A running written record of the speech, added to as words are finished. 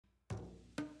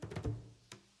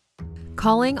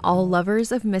calling all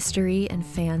lovers of mystery and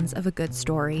fans of a good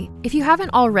story. If you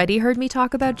haven't already heard me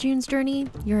talk about June's Journey,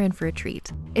 you're in for a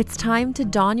treat. It's time to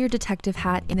don your detective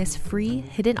hat in this free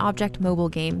hidden object mobile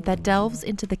game that delves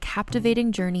into the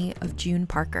captivating journey of June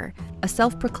Parker, a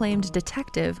self-proclaimed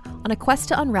detective on a quest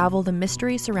to unravel the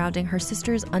mystery surrounding her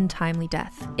sister's untimely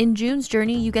death. In June's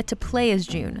Journey, you get to play as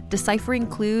June, deciphering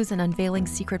clues and unveiling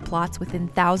secret plots within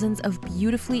thousands of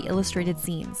beautifully illustrated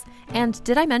scenes. And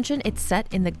did I mention it's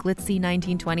set in the glitzy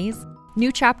 1920s? New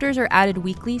chapters are added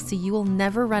weekly, so you will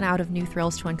never run out of new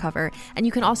thrills to uncover, and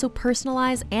you can also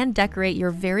personalize and decorate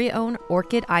your very own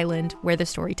Orchid Island where the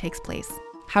story takes place.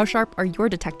 How sharp are your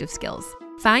detective skills?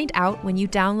 Find out when you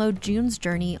download June's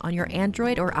Journey on your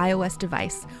Android or iOS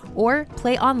device, or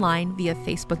play online via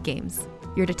Facebook Games.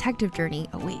 Your detective journey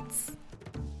awaits.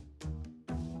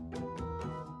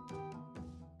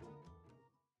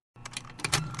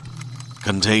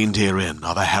 Contained herein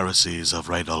are the heresies of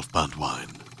Radolf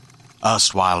Burntwine,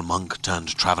 erstwhile monk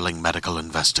turned traveling medical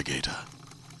investigator.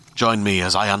 Join me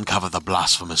as I uncover the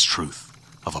blasphemous truth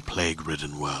of a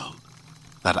plague-ridden world,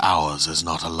 that ours is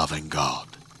not a loving God,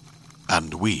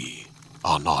 and we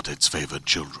are not its favored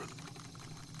children.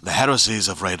 The heresies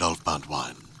of Radolf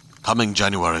Burntwine, coming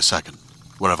January 2nd,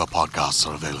 wherever podcasts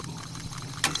are available.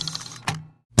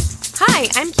 Hi,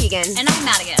 I'm Keegan. And I'm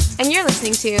Madigan. And you're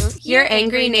listening to Your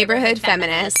Angry Neighborhood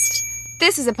Feminist.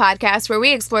 This is a podcast where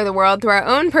we explore the world through our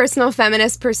own personal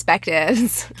feminist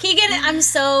perspectives. Keegan, I'm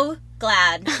so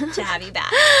glad to have you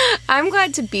back. I'm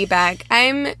glad to be back.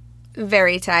 I'm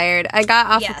very tired. I got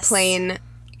off a plane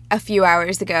a few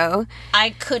hours ago.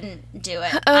 I couldn't do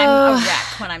it. I'm a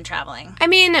wreck when I'm traveling. I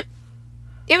mean,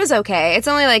 it was okay. It's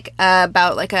only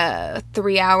about a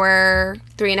 3.5 hour.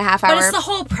 But it's the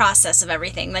whole process of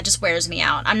everything that just wears me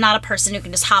out. I'm not a person who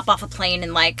can just hop off a plane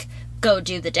and go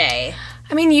do the day.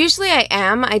 I mean, usually I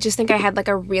am. I just think I had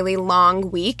a really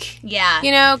long week. Yeah.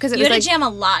 You know, because it was you had to jam a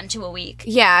lot into a week.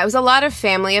 Yeah, it was a lot of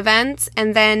family events,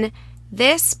 and then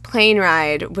this plane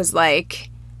ride was I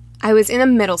was in the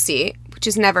middle seat, which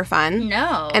is never fun.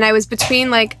 No. And I was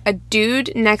between a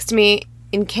dude next to me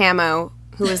in camo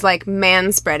who was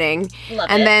man-spreading.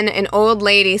 And then an old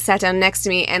lady sat down next to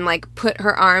me and put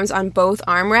her arms on both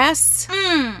armrests,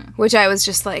 which I was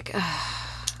just ugh.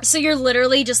 So you're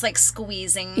literally just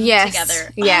squeezing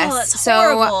together. Yes. Oh, that's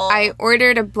horrible. So I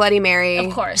ordered a Bloody Mary.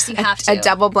 Of course, you have to. A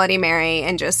double Bloody Mary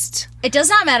and just... It does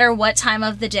not matter what time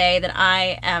of the day that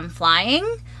I am flying,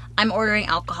 I'm ordering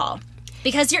alcohol.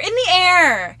 Because you're in the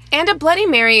air. And a Bloody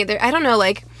Mary, I don't know,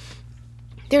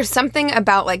 there's something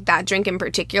about that drink in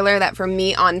particular that for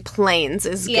me on planes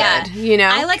is good, you know?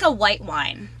 I like a white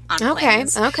wine on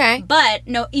planes. Okay. But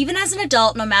no, even as an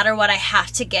adult, no matter what, I have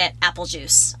to get apple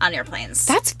juice on airplanes.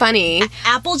 That's funny.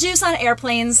 Apple juice on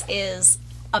airplanes is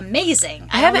amazing.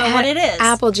 I haven't don't know had what it is.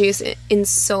 Apple juice in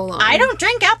so long. I don't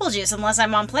drink apple juice unless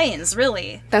I'm on planes,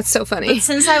 really. That's so funny. But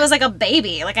since I was a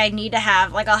baby, I need to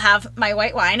have, I'll have my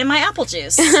white wine and my apple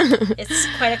juice.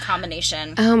 It's quite a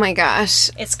combination. Oh my gosh.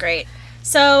 It's great.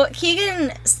 So,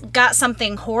 Keegan got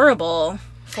something horrible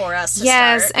for us to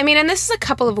start. I mean, and this is a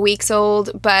couple of weeks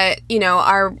old, but,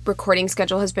 our recording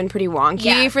schedule has been pretty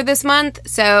wonky for this month,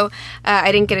 so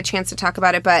I didn't get a chance to talk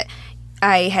about it, but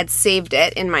I had saved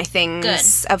it in my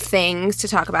things to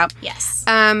talk about. Yes.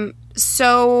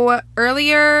 So,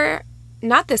 earlier,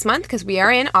 not this month, because we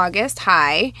are in August,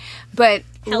 but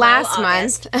Hello,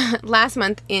 last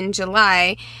month in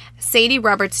July, Sadie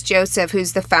Roberts Joseph,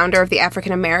 who's the founder of the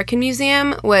African American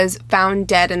Museum, was found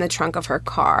dead in the trunk of her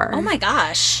car. Oh my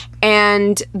gosh.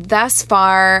 And thus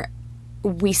far,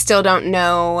 we still don't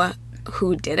know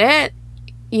who did it.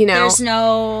 There's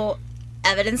no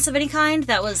evidence of any kind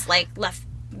that was left behind.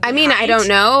 I mean, I don't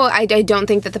know. I don't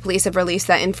think that the police have released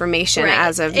that information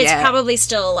as of yet. It's probably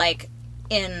still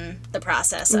in the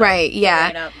process. Right,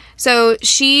 yeah. So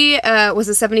she was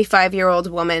a 75-year-old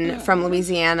woman from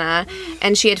Louisiana,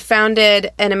 and she had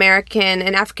founded an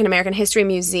African-American history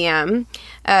museum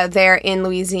there in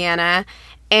Louisiana,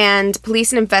 and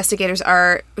police and investigators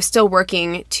are still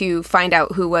working to find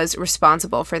out who was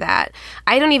responsible for that.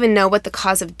 I don't even know what the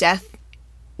cause of death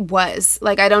was.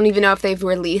 I don't even know if they've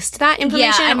released that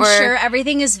information. Yeah, I'm sure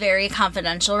everything is very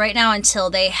confidential right now until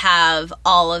they have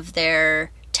all of their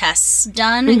tests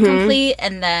done and complete,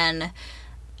 and then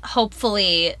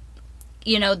hopefully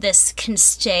this can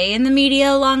stay in the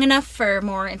media long enough for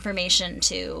more information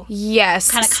to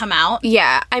kind of come out.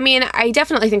 Yeah, I mean, I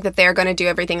definitely think that they're going to do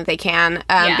everything that they can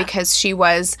because she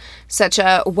was such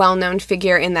a well-known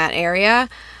figure in that area.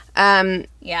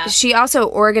 She also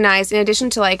organized, in addition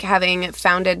to having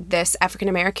founded this African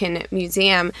American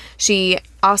museum, she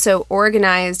also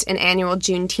organized an annual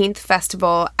Juneteenth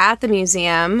festival at the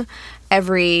museum.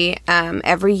 every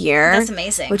year. That's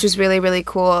amazing. Which was really, really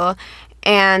cool.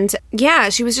 And yeah,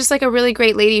 she was just like a really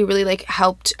great lady who really like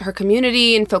helped her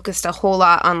community and focused a whole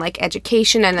lot on like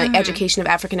education and like education of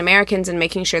African Americans and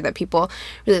making sure that people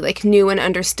really like knew and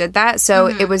understood that. So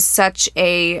it was such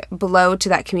a blow to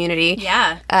that community.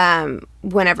 Yeah.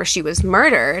 Whenever she was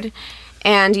murdered.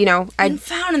 And, you know, And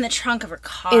found in the trunk of her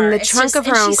car. In the trunk of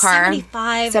her own car.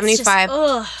 75.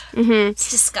 75. It's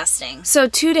disgusting. So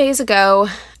 2 days ago,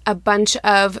 a bunch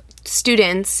of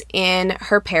students in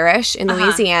her parish in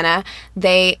Louisiana,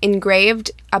 they engraved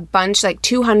a bunch, like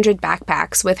 200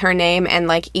 backpacks with her name, and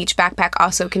like each backpack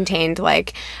also contained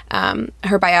like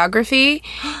her biography,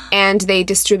 and they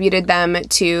distributed them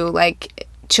to like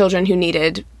children who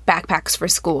needed backpacks for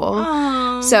school.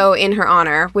 Aww. So in her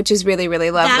honor, which is really,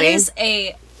 really lovely. That is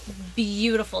a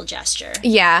beautiful gesture.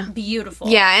 Yeah. Beautiful.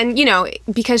 Yeah, and you know,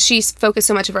 because she's focused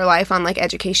so much of her life on like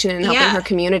education and helping her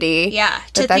community. Yeah.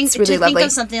 That's really lovely. Think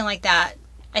of something like that,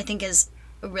 I think is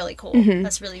really cool.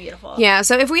 That's really beautiful. Yeah,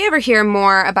 so if we ever hear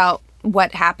more about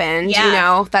what happened, you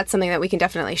know, that's something that we can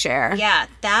definitely share. Yeah,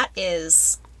 that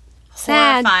is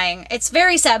Sad. horrifying. It's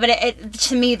very sad, but it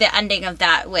to me, the ending of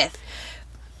that with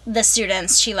the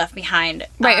students she left behind.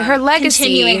 Right, her legacy.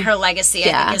 Continuing her legacy, I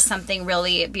Yeah. think, is something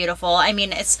really beautiful. I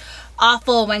mean, it's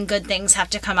awful when good things have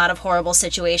to come out of horrible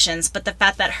situations, but the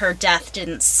fact that her death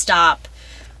didn't stop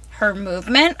her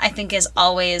movement, I think, is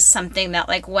always something that,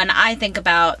 like, when I think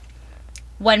about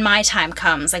when my time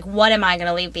comes, like, what am I going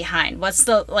to leave behind? What's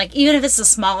the, like, even if it's the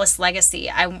smallest legacy,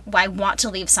 I want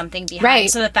to leave something behind. Right.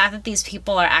 So the fact that these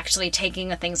people are actually taking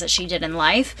the things that she did in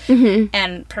life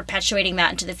and perpetuating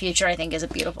that into the future, I think is a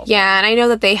beautiful thing. Yeah, and I know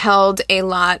that they held a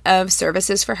lot of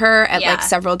services for her at Yeah. like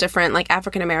several different like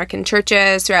African American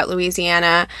churches throughout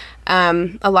Louisiana.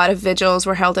 A lot of vigils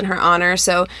were held in her honor,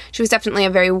 so she was definitely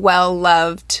a very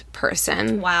well-loved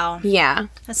person. Wow. Yeah,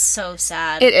 That's so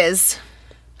sad. it is.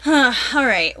 All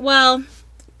right. Well,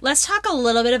 let's talk a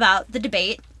little bit about the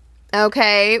debate.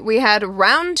 Okay, we had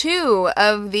round 2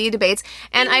 of the debates,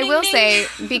 and Ding, I ding, will ding. say,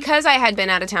 because I had been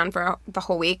out of town for the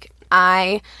whole week,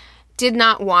 I did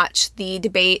not watch the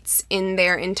debates in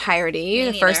their entirety,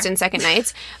 the first neither. and second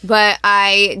nights, but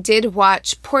I did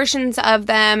watch portions of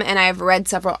them, and I've read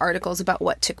several articles about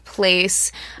what took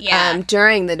place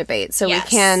during the debate, so Yes. we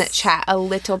can chat a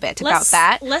little bit about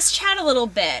that. Let's chat a little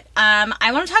bit.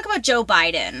 I want to talk about Joe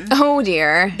Biden Oh,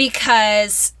 dear.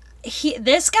 because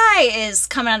this guy is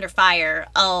coming under fire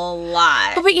a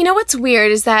lot. But you know what's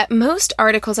weird is that most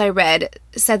articles I read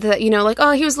said that, you know, like,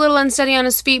 oh, he was a little unsteady on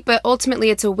his feet, but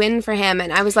ultimately it's a win for him.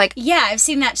 And I was like, Yeah, I've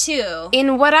seen that too.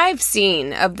 in what I've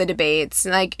seen of the debates,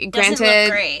 like, Doesn't granted,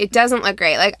 look great. it doesn't look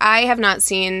great. Like, I have not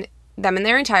seen them in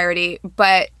their entirety,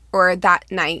 or that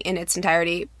night in its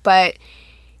entirety, but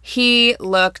he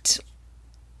looked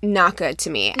not good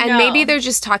to me. And No. maybe they're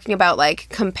just talking about, like,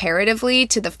 comparatively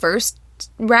to the first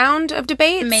round of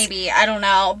debates. Maybe, I don't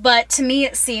know. But to me,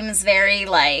 it seems very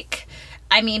like,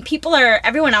 I mean,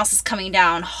 everyone else is coming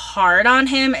down hard on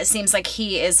him. It seems like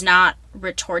he is not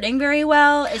retorting very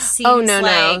well. It seems Oh, no,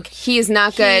 no. like He is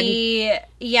not good.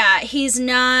 he's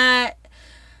not,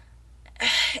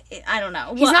 I don't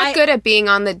know. He's not good at being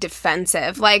on the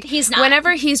defensive. Like, He's not.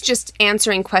 whenever he's just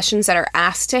answering questions that are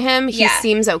asked to him, he Yeah.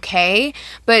 seems okay,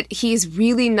 but he's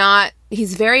really not.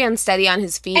 He's very unsteady on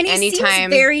his feet And he anytime.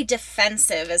 seems very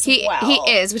defensive as well. He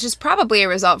is, which is probably a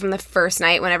result from the first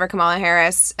night whenever Kamala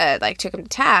Harris took him to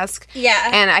task. Yeah.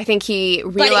 And I think he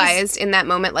realized in that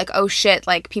moment, like, oh shit,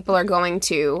 like, people are going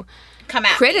to Come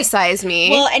at me. criticize me.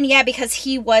 Well, and yeah, because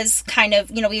he was kind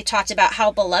of, you know, we talked about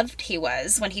how beloved he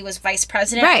was when he was vice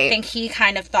president. Right. I think he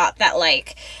kind of thought that,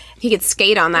 like, he could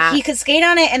skate on that. he could skate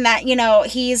on it, and that, you know,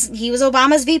 he was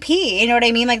Obama's VP. You know what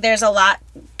I mean? Like, there's a lot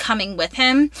coming with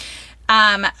him.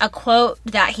 A quote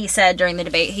that he said during the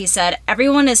debate, he said,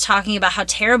 "Everyone is talking about how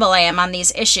terrible I am on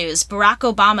these issues. Barack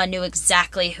Obama knew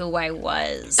exactly who I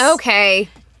was." Okay.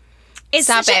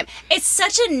 Stop it. It's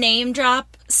such a name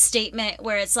drop statement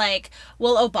where it's like,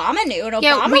 well, Obama knew, and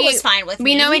Obama was fine with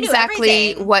me. We know He knew exactly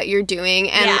everything. what you're doing,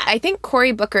 and Yeah. I think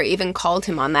Cory Booker even called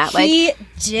him on that. Like, He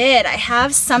did. I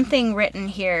have something written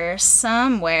here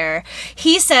somewhere.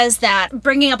 He says that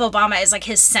bringing up Obama is like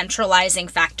his centralizing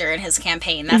factor in his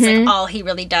campaign. That's like all he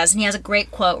really does. And he has a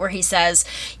great quote where he says,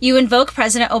 "You invoke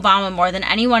President Obama more than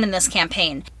anyone in this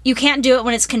campaign. You can't do it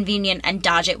when it's convenient and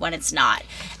dodge it when it's not."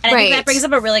 And I think Right. that brings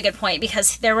up a really good point,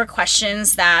 because there were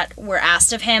questions that were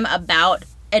asked of him about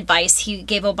advice he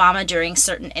gave Obama during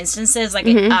certain instances, like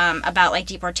about like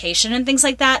deportation and things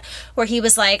like that, where he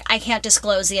was like, I can't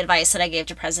disclose the advice that I gave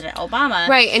to President Obama.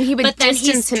 Right, and he would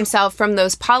distance himself from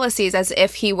those policies as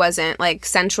if he wasn't like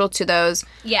central to those.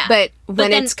 Yeah. But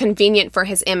when it's convenient for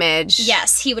his image.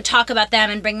 Yes, he would talk about them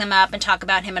and bring them up and talk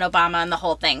about him and Obama and the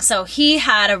whole thing. So he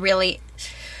had a really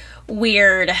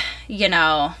weird,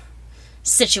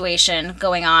 situation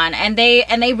going on, and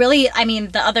they really, I mean,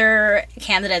 the other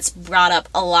candidates brought up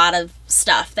a lot of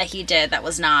stuff that he did that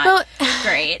was not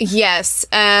great. Yes.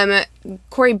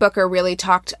 Cory Booker really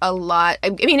talked a lot. I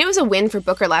mean, it was a win for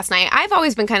Booker last night. I've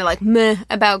always been kind of like meh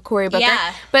about Cory Booker.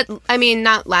 Yeah. But I mean,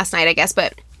 not last night, I guess,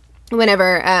 but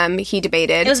whenever he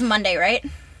debated. It was Monday, right?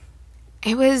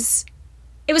 It was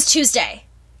Tuesday.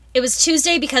 It was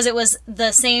Tuesday because it was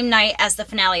the same night as the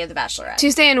finale of The Bachelorette.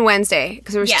 Tuesday and Wednesday,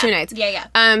 because there was 2 nights.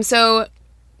 Yeah. So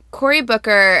Cory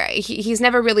Booker, he's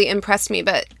never really impressed me,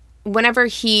 but whenever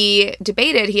he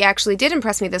debated, he actually did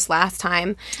impress me this last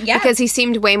time. Yeah. Because he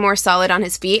seemed way more solid on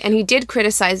his feet, and he did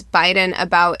criticize Biden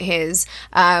about his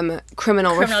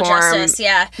criminal reform. Justice,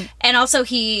 yeah. And also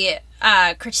he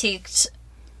critiqued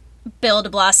Bill de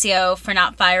Blasio for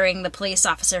not firing the police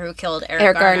officer who killed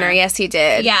Eric Garner. Yes, he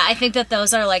did. Yeah, I think that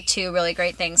those are like 2 really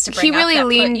great things to bring he really up that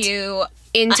leaned put you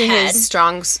into ahead. his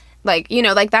strong, like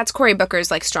that's Cory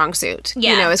Booker's like strong suit.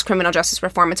 Yeah. Is criminal justice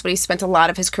reform. It's what he spent a lot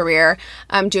of his career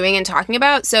doing and talking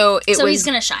about. So it was he's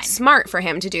gonna shine. Smart for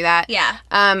him to do that. Yeah.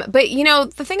 But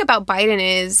the thing about Biden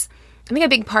is, I think a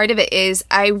big part of it is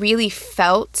I really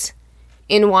felt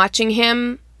in watching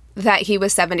him that he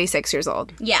was 76 years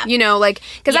old. Yeah.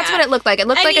 Because that's what it looked like. It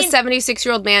looked I like mean, a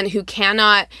 76-year-old man who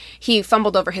he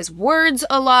fumbled over his words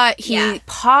a lot. He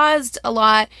paused a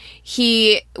lot.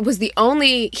 He's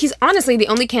honestly the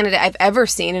only candidate I've ever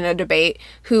seen in a debate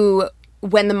who,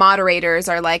 when the moderators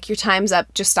are like, your time's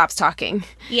up, just stops talking.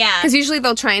 Yeah. Because usually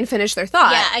they'll try and finish their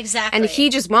thought. Yeah, exactly. And he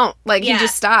just won't. He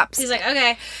just stops. He's like,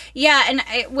 okay. Yeah, and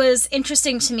it was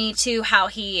interesting to me, too, how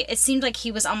it seemed like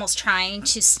he was almost trying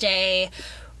to stay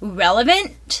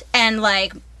relevant and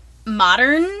like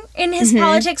modern in his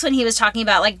politics when he was talking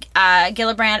about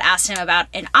Gillibrand asked him about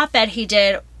an op-ed he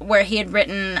did where he had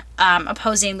written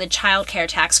opposing the child care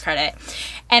tax credit,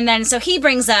 and then so he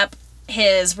brings up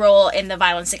his role in the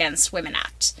Violence Against Women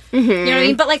Act. You know what I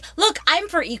mean? But look, I'm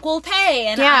for equal pay,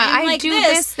 and I'm like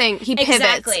this thing. He pivots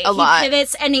exactly. a lot. He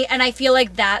pivots, and I feel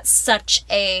like that's such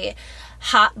a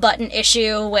hot button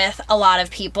issue with a lot of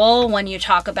people when you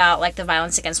talk about the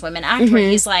Violence Against Women Act, where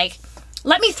he's like,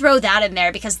 let me throw that in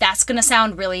there because that's going to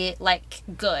sound really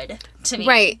good to me.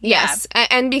 Right. Yes.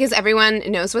 And because everyone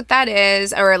knows what that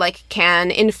is, or can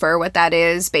infer what that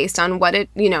is based on what it,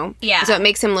 Yeah. So it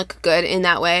makes him look good in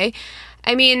that way.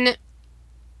 I mean,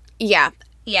 yeah.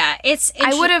 Yeah,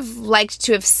 I would have liked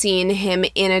to have seen him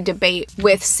in a debate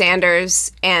with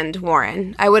Sanders and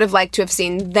Warren. I would have liked to have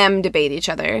seen them debate each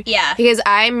other. Yeah. Because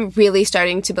I'm really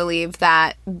starting to believe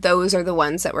that those are the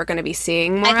ones that we're going to be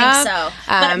seeing more of. I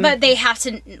think so. But they have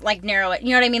to, narrow it.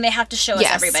 You know what I mean? They have to show us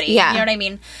everybody. Yeah. You know what I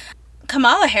mean?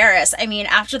 Kamala Harris,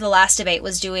 after the last debate,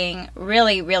 was doing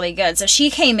really, really good. So she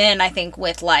came in, I think,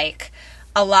 with,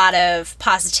 a lot of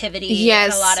positivity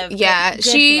and a lot of good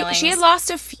feelings. She had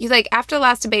lost a few, after the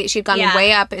last debate, she had gone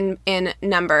way up in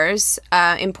numbers,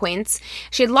 in points.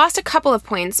 She had lost a couple of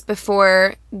points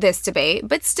before this debate,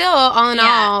 but still, all in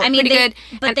all, pretty good.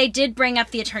 But they did bring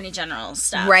up the Attorney General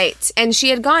stuff. Right. And she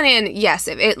had gone in, yes,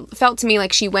 it felt to me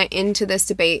like she went into this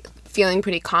debate feeling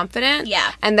pretty confident.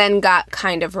 Yeah. And then got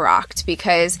kind of rocked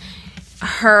because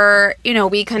her,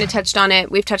 we kind of touched on it,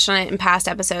 we've touched on it in past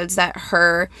episodes, that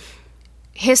her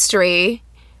history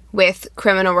with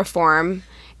criminal reform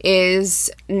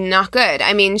is not good.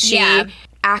 I mean, she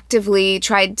actively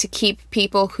tried to keep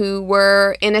people who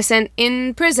were innocent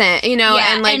in prison,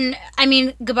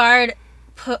 and Gabbard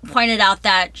pointed out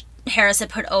that Harris had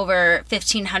put over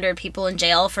 1,500 people in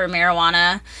jail for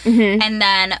marijuana. Mm-hmm. And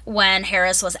then when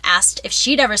Harris was asked if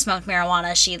she'd ever smoked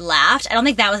marijuana, she laughed. I don't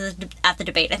think that was at the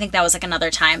debate. I think that was another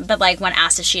time. But when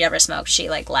asked if she'd ever smoked, she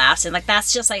laughed. And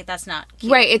that's just that's not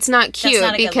cute. Right. It's not cute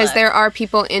not because there are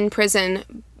people in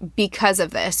prison because of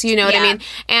this. You know what I mean?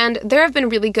 And there have been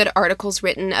really good articles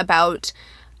written about,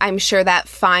 I'm sure, that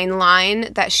fine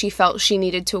line that she felt she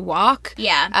needed to walk.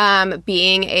 Yeah.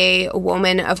 Being a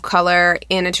woman of color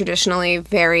in a traditionally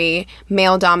very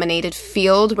male-dominated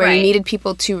field where you needed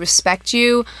people to respect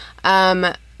you,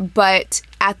 but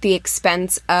at the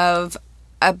expense of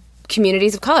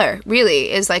communities of color,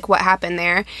 really, is what happened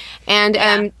there.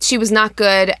 And she was not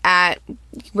good at,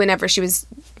 whenever she was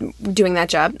doing that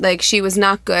job, she was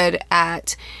not good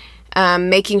at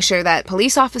making sure that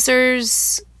police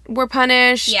officers were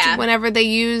punished. Yeah. Whenever they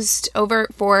used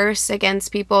overt force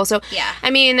against people. So, Yeah. I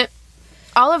mean,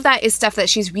 all of that is stuff that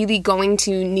she's really going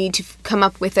to need to come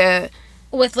up with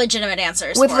legitimate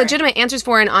answers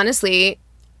for. And honestly,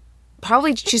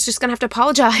 probably she's just going to have to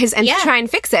apologize and try and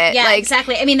fix it. Yeah,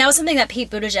 exactly. I mean, that was something that Pete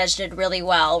Buttigieg did really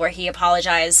well, where he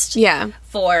apologized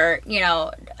for,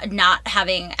 not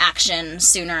having action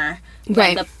sooner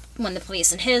when the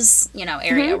police in his,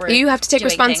 area were You have to take doing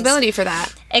responsibility things. for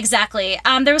that. Exactly.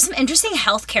 There was some interesting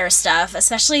healthcare stuff,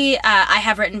 especially I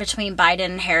have written between Biden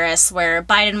and Harris, where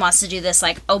Biden wants to do this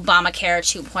like Obamacare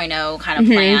 2.0 kind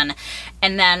of plan,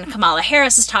 and then Kamala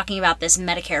Harris is talking about this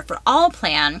Medicare for All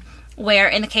plan, where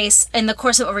in the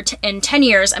course of in 10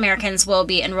 years, Americans will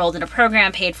be enrolled in a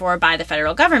program paid for by the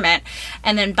federal government.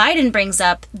 And then Biden brings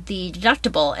up the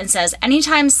deductible and says,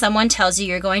 anytime someone tells you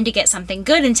you're going to get something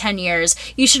good in 10 years,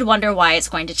 you should wonder why it's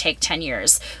going to take 10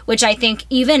 years. Which I think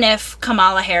even if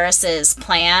Kamala Harris's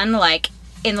plan, like,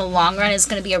 in the long run is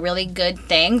going to be a really good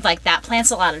thing, like, that plants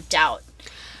a lot of doubt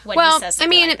when he says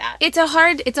something like that. It's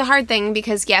a hard thing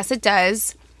because, yes, it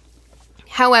does.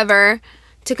 However,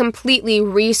 to completely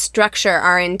restructure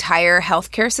our entire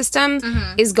healthcare system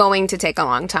is going to take a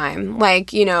long time.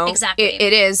 Like, Exactly.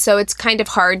 It is. So it's kind of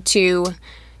hard to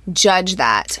judge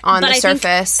that on the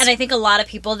surface. I think a lot of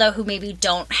people, though, who maybe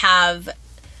don't have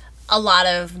a lot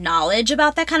of knowledge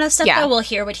about that kind of stuff, though, will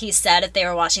hear what he said if they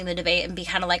were watching the debate and be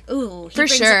kind of like, ooh, he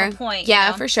brings up a point.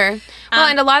 Yeah, for sure. Well,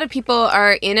 and a lot of people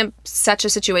are in such a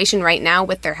situation right now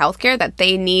with their healthcare that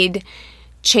they need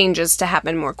changes to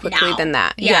happen more quickly than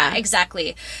that. Yeah,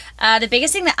 exactly. The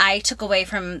biggest thing that I took away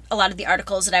from a lot of the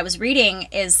articles that I was reading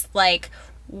is like,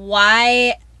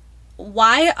 why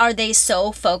are they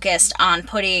so focused on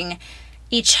putting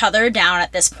each other down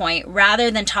at this point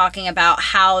rather than talking about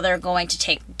how they're going to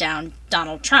take down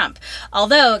Donald Trump?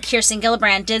 Although Kirsten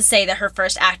Gillibrand did say that her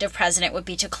first act of president would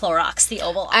be to Clorox the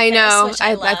Oval Office. I know. Which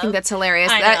I think that's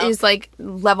hilarious. That is like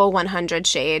level 100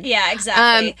 shade. Yeah,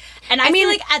 exactly. And I feel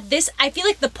like I feel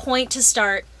like the point to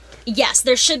start, yes,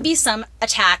 there should be some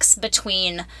attacks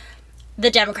between the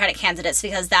Democratic candidates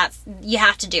because you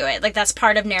have to do it. Like, that's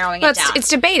part of narrowing it down. It's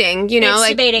debating, It's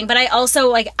debating, but I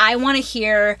also, I want to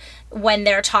hear when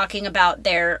they're talking about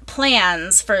their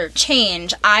plans for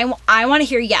change. I want to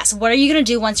hear, yes, what are you going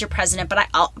to do once you're president? But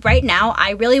right now,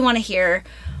 I really want to hear,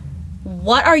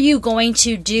 what are you going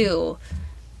to do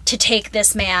to take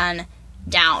this man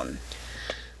down?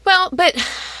 Well, but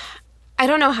I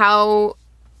don't know how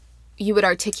you would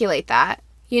articulate that.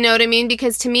 You know what I mean?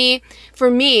 Because for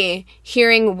me,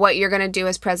 hearing what you're going to do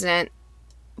as president,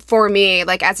 for me,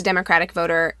 like as a Democratic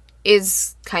voter,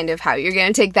 is kind of how you're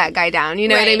going to take that guy down. You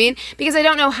know what I mean? Because I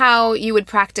don't know how you would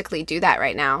practically do that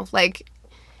right now. Like,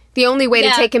 the only way to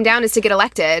take him down is to get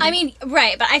elected. I mean,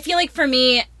 right. But I feel like for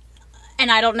me,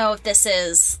 and I don't know if this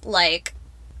is, like,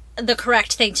 the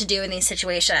correct thing to do in these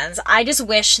situations, I just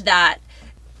wish that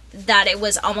it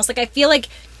was almost like, I feel like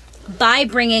by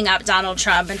bringing up Donald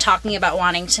Trump and talking about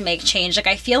wanting to make change, like,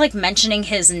 I feel like mentioning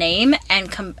his name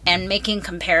and making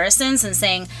comparisons and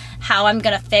saying how I'm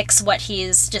going to fix what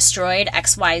he's destroyed,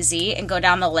 XYZ, and go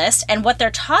down the list. And what they're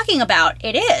talking about,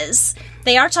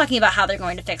 they are talking about how they're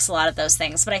going to fix a lot of those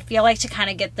things. But I feel like to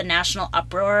kind of get the national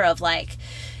uproar of like,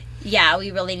 yeah, we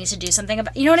really need to do something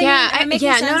about, you know what I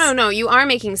mean? No, you are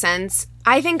making sense.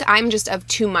 I think I'm just of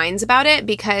two minds about it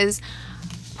because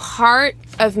part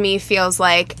of me feels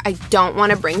like I don't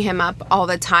want to bring him up all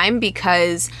the time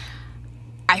because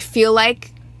I feel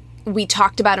like we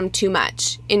talked about him too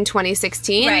much in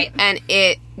 2016, right, and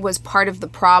it was part of the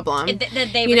problem.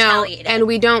 They retaliated. And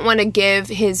we don't want to give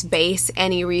his base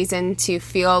any reason to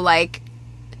feel like,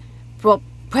 well,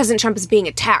 President Trump is being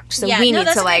attacked, so we need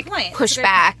to like push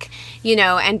back,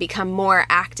 and become more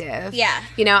active. Yeah.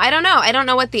 I don't know. I don't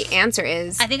know what the answer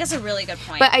is. I think that's a really good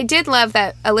point. But I did love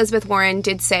that Elizabeth Warren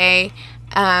did say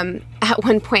at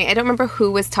one point, I don't remember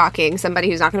who was talking, somebody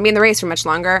who's not going to be in the race for much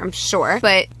longer, I'm sure.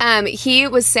 But he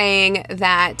was saying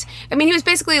that, he was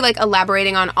basically like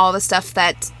elaborating on all the stuff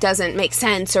that doesn't make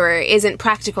sense or isn't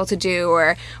practical to do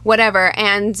or whatever.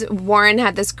 And Warren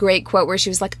had this great quote where she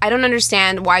was like, I don't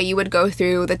understand why you would go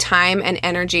through the time and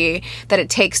energy that it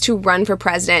takes to run for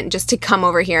president just to come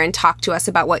over here and talk to us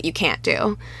about what you can't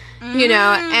do. And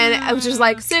I was just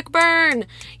like, sick burn,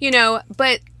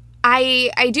 but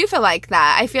I do feel like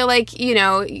that. I feel like,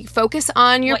 focus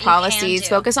on your policies,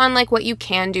 focus on like what you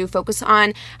can do, focus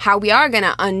on how we are going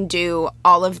to undo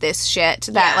all of this shit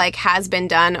that like has been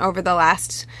done over the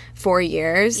last 4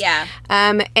 years. Yeah.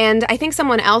 And I think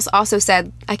someone else also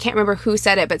said, I can't remember who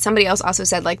said it, but somebody else also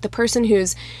said, like, the person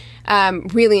who's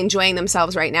really enjoying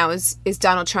themselves right now is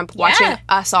Donald Trump watching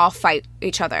us all fight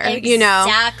each other, you know?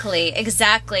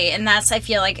 Exactly. And that's, I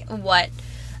feel like, what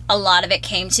a lot of it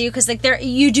came to, because, like,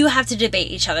 you do have to debate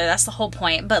each other. That's the whole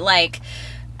point. But, like,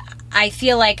 I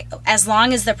feel like as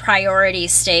long as the priority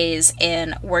stays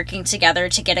in working together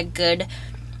to get a good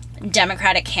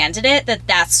Democratic candidate,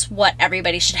 that's what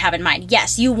everybody should have in mind.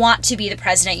 Yes, you want to be the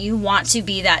president. You want to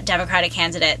be that Democratic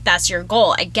candidate. That's your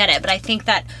goal. I get it. But I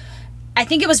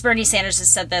think it was Bernie Sanders who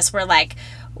said this, where, like,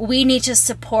 we need to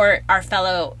support our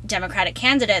fellow Democratic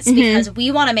candidates because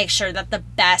we want to make sure that the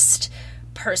best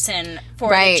person for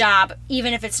the job,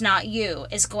 even if it's not you,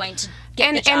 is going to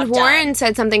get the job and Warren done.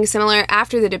 said something similar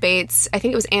after the debates. I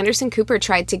think it was Anderson Cooper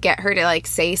tried to get her to, like,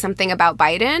 say something about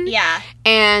Biden. Yeah.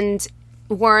 And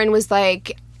Warren was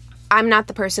like, I'm not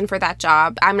the person for that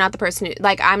job. I'm not the person who,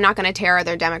 like, I'm not going to tear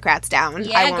other Democrats down.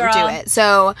 Yeah, I won't girl. do it.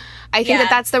 So I think that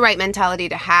that's the right mentality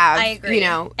to have. I agree. You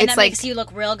know, and it's that like, makes you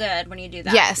look real good when you do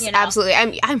that. yes, you know?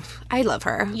 absolutely. I love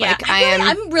her. Yeah, Like,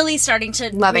 I'm really starting to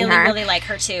really like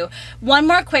her too. One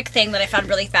more quick thing that I found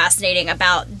really fascinating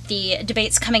about the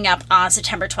debates coming up on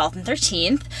September 12th and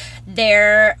 13th.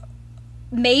 There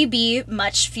may be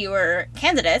much fewer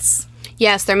candidates.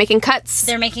 Yes, they're making cuts.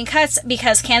 They're making cuts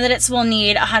because candidates will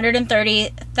need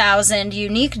 130,000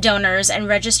 unique donors and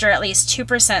register at least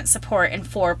 2% support in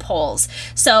 4 polls.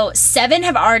 So 7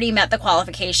 have already met the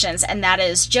qualifications, and that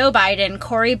is Joe Biden,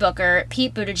 Cory Booker,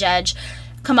 Pete Buttigieg,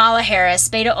 Kamala Harris,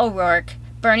 Beto O'Rourke,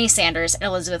 Bernie Sanders, and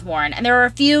Elizabeth Warren. And there are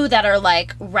a few that are,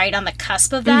 like, right on the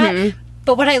cusp of that.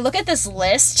 But when I look at this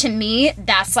list, to me,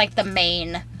 that's, like, the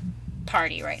main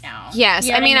party right now. Yes.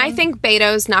 You know I mean, what I think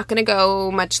Beto's not going to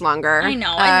go much longer. I know.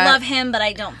 I love him, but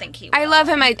I don't think he will. I love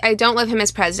him. I don't love him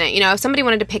as president. You know, if somebody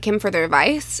wanted to pick him for their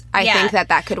vice, I think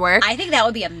that could work. I think that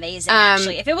would be amazing,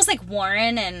 actually. If it was like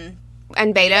Warren and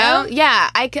Beto, yeah,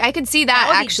 I could see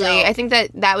that actually. dope. I think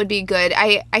that would be good.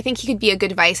 I think he could be a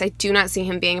good vice. I do not see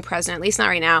him being a president, at least not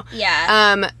right now.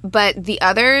 Yeah. But the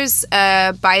others,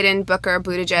 Biden, Booker,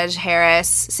 Buttigieg, Harris,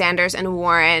 Sanders, and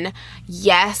Warren,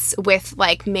 yes, with,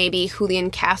 like, maybe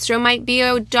Julian Castro might be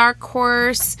a dark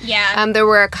horse. Yeah. There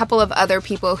were a couple of other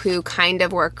people who kind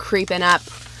of were creeping up.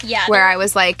 Yeah. Where I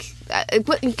was like,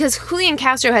 because Julian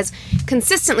Castro has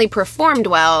consistently performed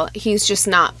well, he's just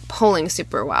not polling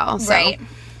super well. So Right.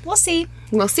 We'll see.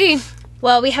 We'll see.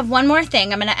 Well, we have one more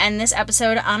thing. I'm going to end this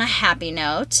episode on a happy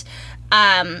note.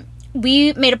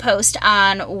 We made a post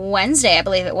on Wednesday, I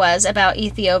believe it was, about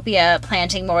Ethiopia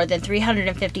planting more than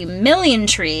 350 million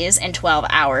trees in 12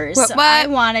 hours. What? So I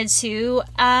wanted to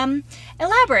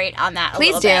elaborate on that a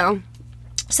Please little bit. do.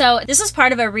 So this is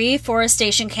part of a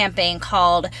reforestation campaign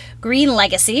called Green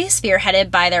Legacy,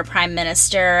 spearheaded by their Prime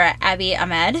Minister, Abiy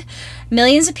Ahmed.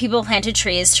 Millions of people planted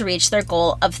trees to reach their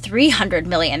goal of 300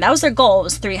 million. That was their goal,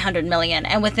 was 300 million.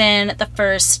 And within the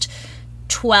first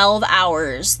 12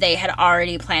 hours, they had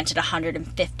already planted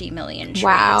 150 million trees.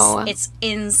 Wow. It's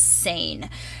insane.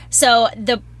 So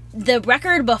the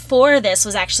record before this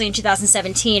was actually in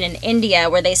 2017 in India,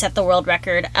 where they set the world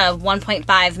record of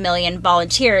 1.5 million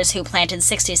volunteers who planted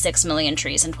 66 million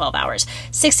trees in 12 hours.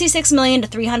 66 million to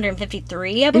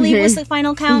 353, I believe, was the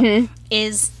final count,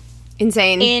 is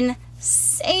Insane.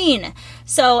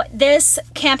 So this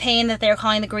campaign that they're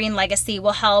calling the Green Legacy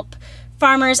will help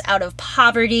farmers out of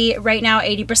poverty. Right now,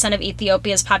 80% of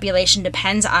Ethiopia's population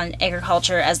depends on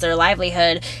agriculture as their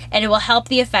livelihood, and it will help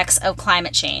the effects of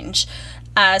climate change.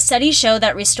 Studies show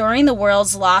that restoring the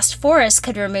world's lost forests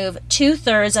could remove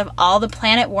 2/3 of all the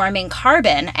planet-warming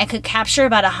carbon and could capture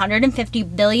about 150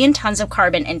 billion tons of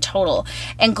carbon in total.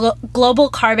 And global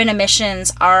carbon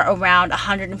emissions are around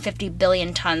 150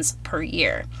 billion tons per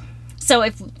year. So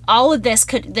if all of this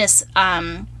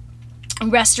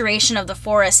restoration of the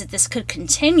forest, if this could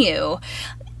continue,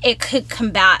 it could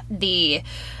combat the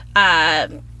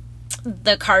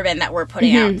carbon that we're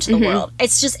putting out into the world.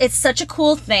 It's such a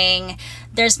cool thing.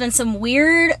 There's been some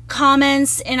weird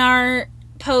comments in our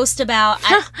post about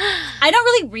I don't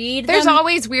really read There's them.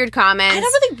 always weird comments. I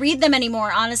don't really read them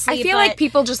anymore, honestly. I feel like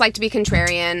people just like to be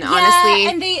contrarian, yeah, honestly.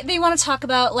 and they want to talk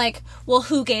about, like, well,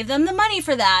 who gave them the money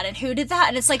for that and who did that,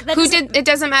 and it's like that it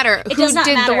doesn't matter. Who does not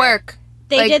did matter. the work?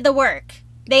 They did the work.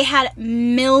 They had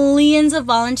millions of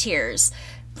volunteers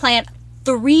plant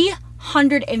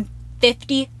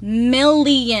 350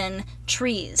 million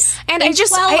trees. And I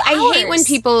hate when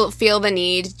people feel the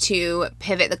need to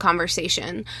pivot the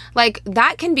conversation. Like,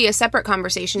 that can be a separate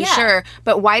conversation, sure,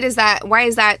 but why is that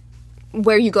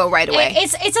where you go right away?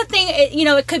 It's a thing,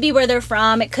 it could be where they're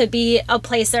from, it could be a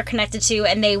place they're connected to,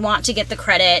 and they want to get the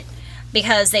credit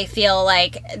because they feel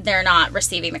like they're not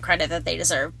receiving the credit that they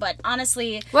deserve. But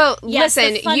honestly, well, yes,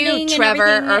 listen, you,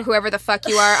 Trevor, or whoever the fuck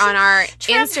you are on our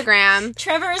Instagram.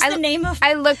 Trevor is the name of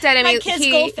I looked at him. my kid's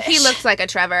goldfish. He looks like a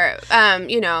Trevor,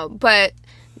 but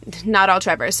not all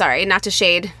Trevors. Sorry, not to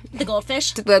shade the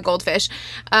goldfish. The goldfish.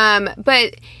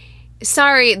 But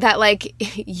sorry that, like,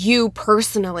 you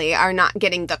personally are not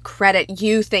getting the credit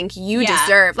you think you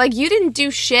deserve. Like, you didn't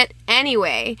do shit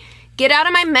anyway. Get out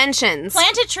of my mentions.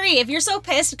 Plant a tree. If you're so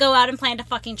pissed, go out and plant a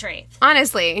fucking tree.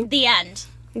 Honestly. The end.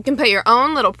 You can put your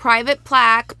own little private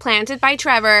plaque planted by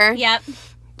Trevor. Yep.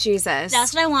 Jesus.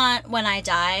 That's what I want when I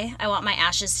die. I want my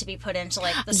ashes to be put into,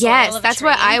 like, the soil yes, of a that's tree.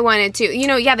 what I wanted to. You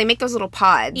know, yeah, they make those little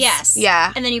pods. Yes.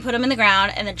 Yeah. And then you put them in the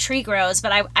ground, and the tree grows.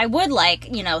 But I would like,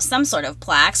 some sort of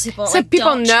plaque so people, people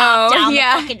don't know. chop down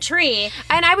Yeah. the fucking tree.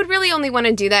 And I would really only want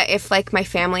to do that if, like, my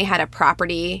family had a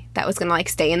property that was going to, like,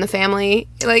 stay in the family.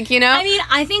 Like, I mean,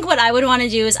 I think what I would want to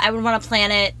do is I would want to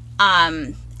plant it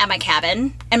at my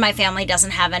cabin, and my family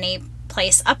doesn't have any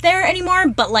place up there anymore,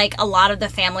 but, like, a lot of the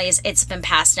families, it's been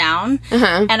passed down.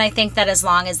 And I think that as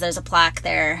long as there's a plaque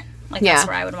there, like, that's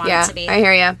where I would want it to be. I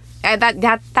hear you.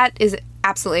 That is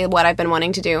absolutely what I've been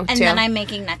wanting to do, and then I'm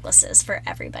making necklaces for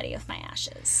everybody with my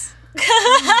ashes.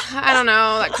 I don't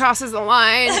know. That crosses the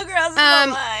line. That crosses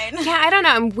the line. Yeah, I don't know.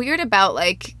 I'm weird about,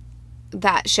 like,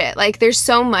 that shit. Like, there's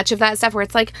so much of that stuff where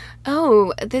it's like,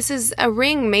 oh, this is a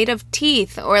ring made of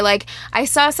teeth, or, like, I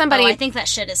saw somebody. Oh, I think that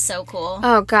shit is so cool.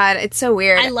 Oh God, it's so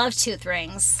weird. I love tooth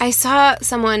rings. I saw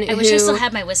someone. I wish I still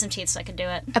had my wisdom teeth so I could do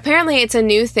it. Apparently, it's a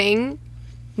new thing,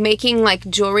 making, like,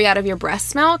 jewelry out of your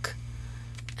breast milk.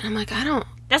 And I'm like,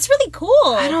 That's really cool.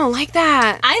 I don't like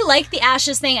that. I like the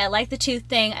ashes thing. I like the tooth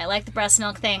thing. I like the breast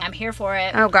milk thing. I'm here for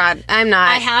it. Oh God, I'm not.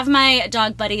 I have my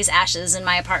dog Buddy's ashes in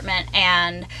my apartment,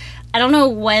 and I don't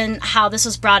know how this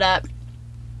was brought up,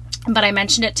 but I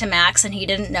mentioned it to Max, and he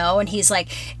didn't know, and he's like,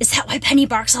 is that why Penny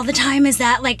barks all the time? Is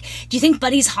that, like, do you think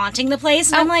Buddy's haunting the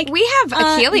place? And I'm like, we have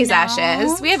Achilles no.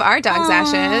 ashes. We have our dog's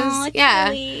ashes.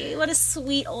 Achilles. What a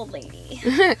sweet old lady.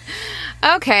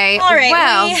 Okay. All right.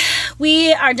 Well,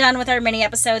 we are done with our mini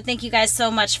episode. Thank you guys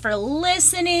so much for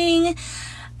listening.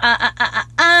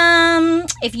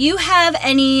 If you have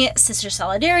any Sister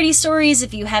Solidarity stories,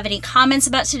 if you have any comments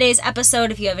about today's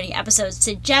episode, if you have any episode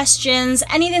suggestions,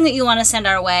 anything that you want to send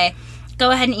our way,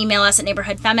 go ahead and email us at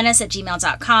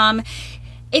neighborhoodfeminist@gmail.com.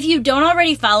 If you don't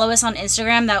already follow us on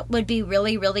Instagram, that would be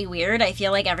really, really weird. I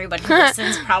feel like everybody who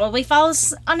listens probably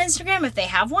follows on Instagram if they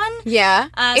have one. Yeah.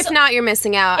 If not, you're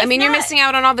missing out. I mean, you're missing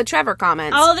out on all the Trevor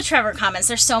comments. All the Trevor comments.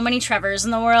 There's so many Trevors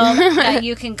in the world that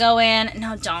you can go in.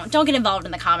 No, don't get involved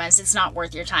in the comments. It's not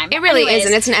worth your time. It really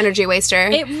isn't. It's an energy waster.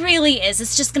 It really is.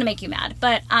 It's just going to make you mad.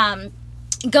 But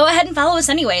go ahead and follow us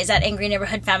anyways at Angry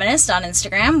Neighborhood Feminist on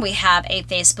Instagram. We have a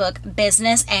Facebook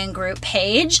business and group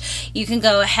page. You can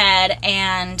go ahead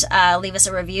and leave us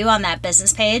a review on that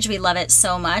business page. We love it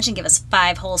so much, and give us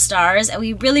 5 whole stars. And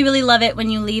we really, really love it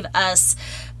when you leave us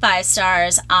 5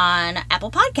 stars on Apple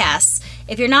Podcasts.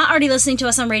 If you're not already listening to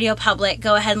us on Radio Public,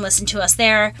 go ahead and listen to us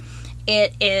there.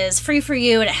 It is free for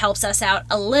you, and it helps us out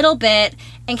a little bit.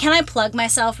 And can I plug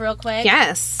myself real quick?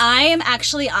 Yes. I am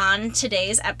actually on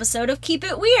today's episode of Keep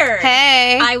It Weird.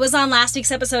 Hey. I was on last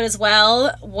week's episode as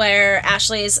well, where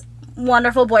Ashley's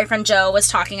wonderful boyfriend Joe was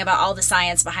talking about all the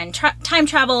science behind time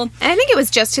travel. And I think it was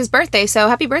just his birthday, so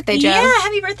happy birthday, Joe. Yeah,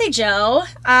 happy birthday, Joe.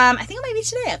 I think it might be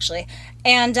today, actually.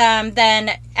 And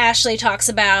then Ashley talks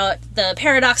about the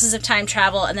paradoxes of time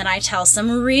travel, and then I tell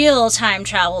some real time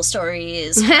travel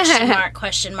stories,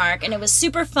 question mark. And it was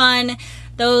super fun.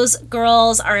 Those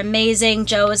girls are amazing.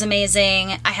 Joe is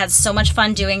amazing. I had so much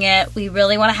fun doing it. We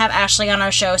really want to have Ashley on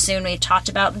our show soon. We talked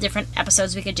about the different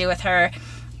episodes we could do with her.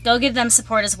 Go give them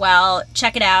support as well.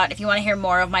 Check it out if you want to hear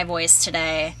more of my voice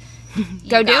today.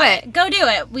 Go do it. Go do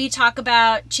it. We talk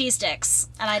about cheese sticks,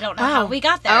 and I don't know how we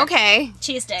got there. Okay.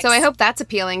 Cheese sticks. So I hope that's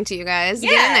appealing to you guys. Yeah.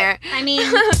 Get in there. I mean,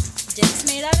 dicks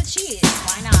made out of cheese.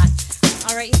 Why not?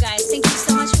 All right, you guys. Thank you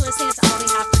so much for listening. That's all we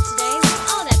have for today.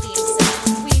 With all that being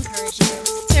said, we encourage you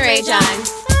to rage on.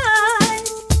 Bye.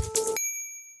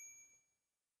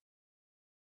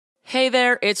 Hey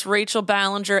there, it's Rachel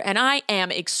Ballinger, and I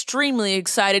am extremely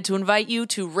excited to invite you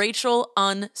to Rachel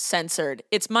Uncensored.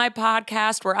 It's my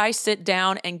podcast where I sit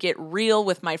down and get real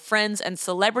with my friends and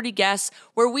celebrity guests,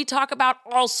 where we talk about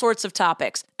all sorts of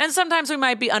topics. And sometimes we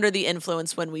might be under the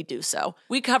influence when we do so.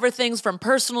 We cover things from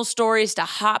personal stories to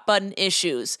hot button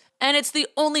issues. And it's the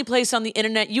only place on the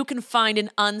internet you can find an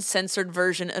uncensored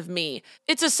version of me.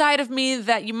 It's a side of me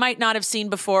that you might not have seen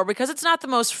before because it's not the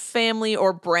most family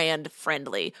or brand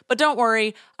friendly. But don't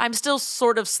worry, I'm still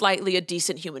sort of slightly a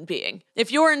decent human being.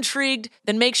 If you're intrigued,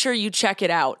 then make sure you check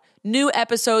it out. New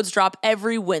episodes drop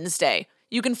every Wednesday.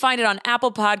 You can find it on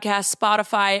Apple Podcasts,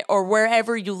 Spotify, or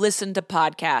wherever you listen to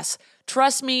podcasts.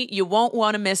 Trust me, you won't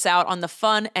want to miss out on the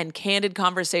fun and candid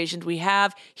conversations we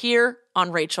have here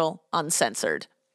on Rachel Uncensored.